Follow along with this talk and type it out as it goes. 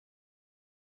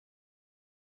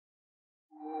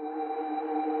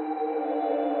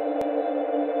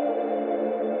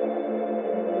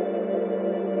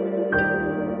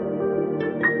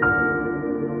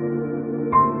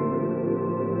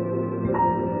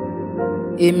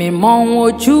èmi mọ ohun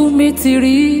ojú mi ti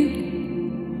rí,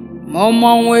 mo mọ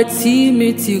ohun etí mi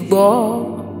ti gbọ́,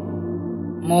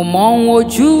 mo mọ ohun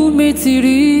ojú mi ti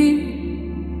rí,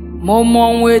 mo mọ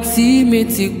ohun etí mi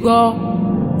ti gbọ́.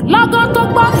 Lọ́gán tó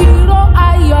gbọ́ ìró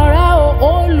ayọ̀ rẹ o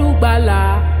olùgbàlà,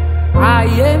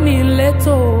 ayé mi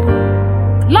létò.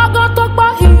 Lọ́gán tó gbọ́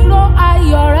ìró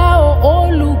ayọ̀ rẹ o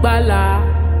olùgbàlà,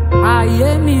 ayé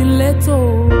mi létò.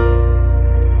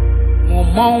 Mo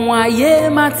mọ ohun ayé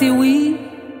má ti wí,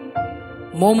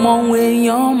 mo mọ ohun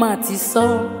èèyàn má ti sọ.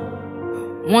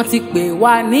 Wọ́n ti pè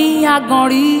wá ní agan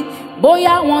rí,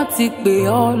 bóyá wọ́n ti pè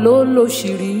ọ́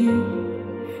lólóṣìírí.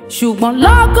 Ṣùgbọ́n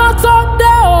lọ́gán tó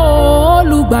dé o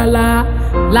olùgbàlà,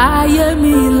 láyé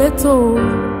mi létò.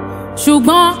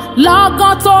 Ṣùgbọ́n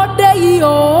lọ́gán tó dé yìí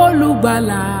o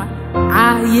olùgbàlà,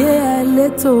 ayé ẹ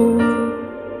létò.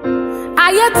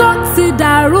 Ayé tó ti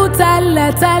dàrú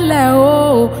tẹ́lẹ̀tẹ́lẹ̀ o,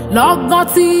 lọ́gán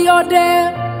tí ó dé.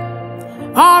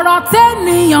 Ọ̀rọ̀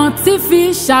tẹ́nìyàn ti fi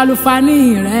ṣàlùfàní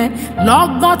rẹ̀,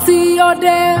 lọ́gán tí ó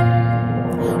dé.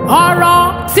 Ọ̀rọ̀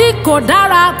tí kò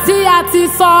dára tí a ti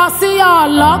sọ sí ọ,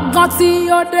 lọ́gán tí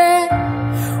ó dé.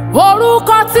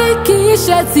 Orúkọ tí kì í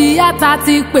ṣe tìyàtà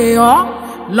ti pè ọ́,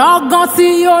 lọ́gán tí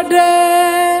ó dé.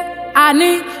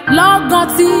 Àní lọ́gán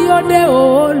tí ó dé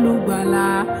olùgbàlà,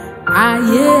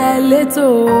 ayé ẹ létò.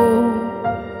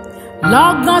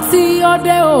 Lọ́gán tí ó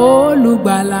dé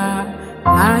olùgbàlà,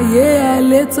 ayé ẹ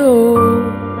létò.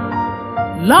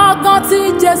 Lọ́gán tí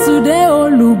Jésù dé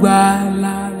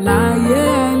olùgbàlà, láyé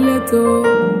ẹ létò.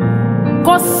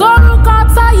 Kò sórúkọ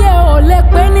táyé ò lè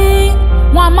pè ní,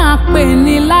 wọ́n máa pè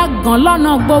ní lágàn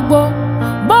lọ́nà gbogbo.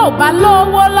 Bó o bá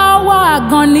lówó lọ́wọ́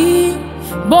àgàn ni,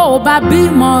 bó o bá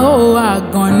bímọ o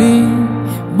àgàn ni,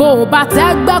 bó o bá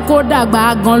tẹ́gbẹ́ kó dàgbà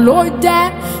àgàn ló jẹ́.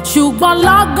 Ṣùgbọ́n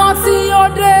lọ́gán tí ó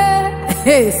dé,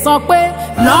 sọ pé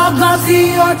lọ́gán tí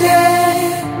ó dé.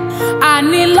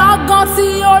 Àní lọ́gán tí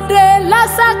ó dé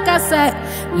lẹ́sẹ̀kẹsẹ̀,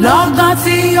 lọ́gán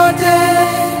tí ó dé.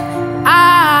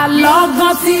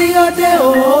 Lọ́gán tí ó dé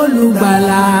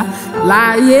olùgbàlà,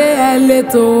 láyé ẹ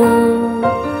létò.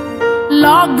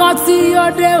 Lọ́gán tí ó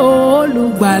dé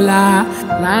olùgbàlà,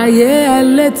 láyé ẹ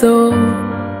létò.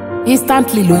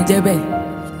 Instantly ló ń jẹ́ bẹ́ẹ̀.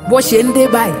 Bó ṣe ń dé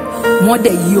báyìí, wọ́n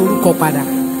dẹ̀ yí orúkọ padà.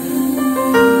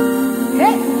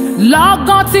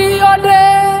 Lọ́gán tí ó dé,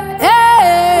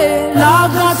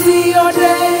 lọ́gán tí ó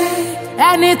dé.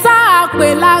 Ẹni tá a pè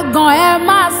lágàn ẹ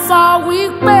máa sọ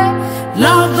wípé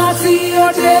lọ́gán tí ó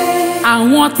dé.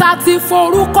 Àwọn tá ti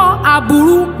forúkọ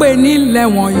aburú pè nílẹ̀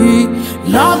wọ̀nyí,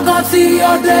 lọ́gán tí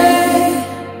ó dé.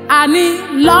 Àní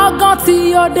lọ́gán tí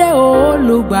ó dé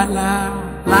olùgbàlà,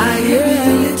 láyé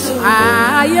mi létò.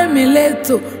 Ayé mi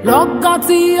létò. Lọ́gán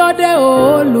tí ó dé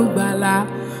olùgbàlà,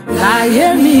 láyé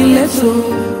mi létò.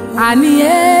 Àní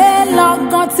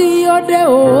lọ́gán tí ó dé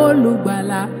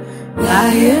olùgbàlà,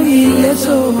 láyé mi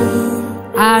létò.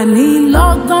 Àní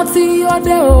lọ́gán tí ó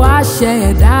dé o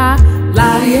aṣẹ̀dá,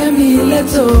 láyé mi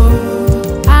létò.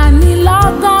 Àní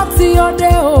lọ́gán tí ó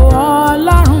dé o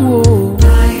Ọlọ́run o,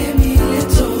 láyé mi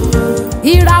létò.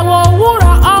 Ìràwọ̀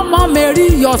òwúrọ̀ ọmọ Mary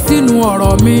yọ sínú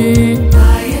ọ̀rọ̀ mi,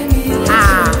 láyé mi létò.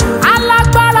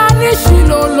 Alágbára ní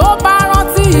Ṣílò ló bá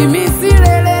rántí mi sí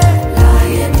rere,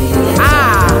 láyé mi létò.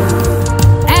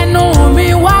 Ẹnu mi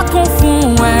wá kún fún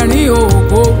ẹ̀rín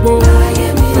ògbógbó, láyé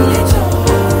mi létò.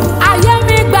 Ayé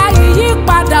mi gba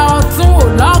ìyípadà ọ̀tun ò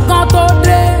lọ́gán tó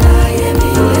dé, láyé mi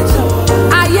létò.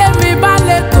 Ayé mi bá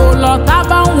létò lọ́tá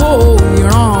bá ń wo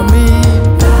ìran mi,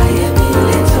 láyé mi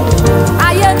létò.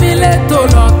 Ayé mi létò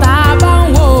lọ́tá bá ń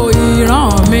wo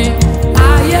ìran mi,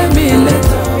 ayé mi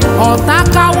létò. Ọ̀tá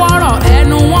káwọ́rọ̀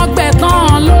ẹnu wọn gbẹ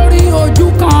tán lórí ojú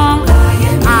kan, láyé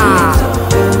mi létò.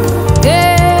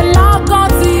 Lọ́gán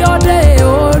tí ó dé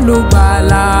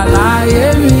olùgbàlà, láyé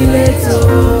mi létò.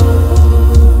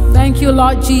 Thank you,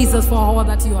 Lord Jesus, for all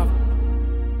that you have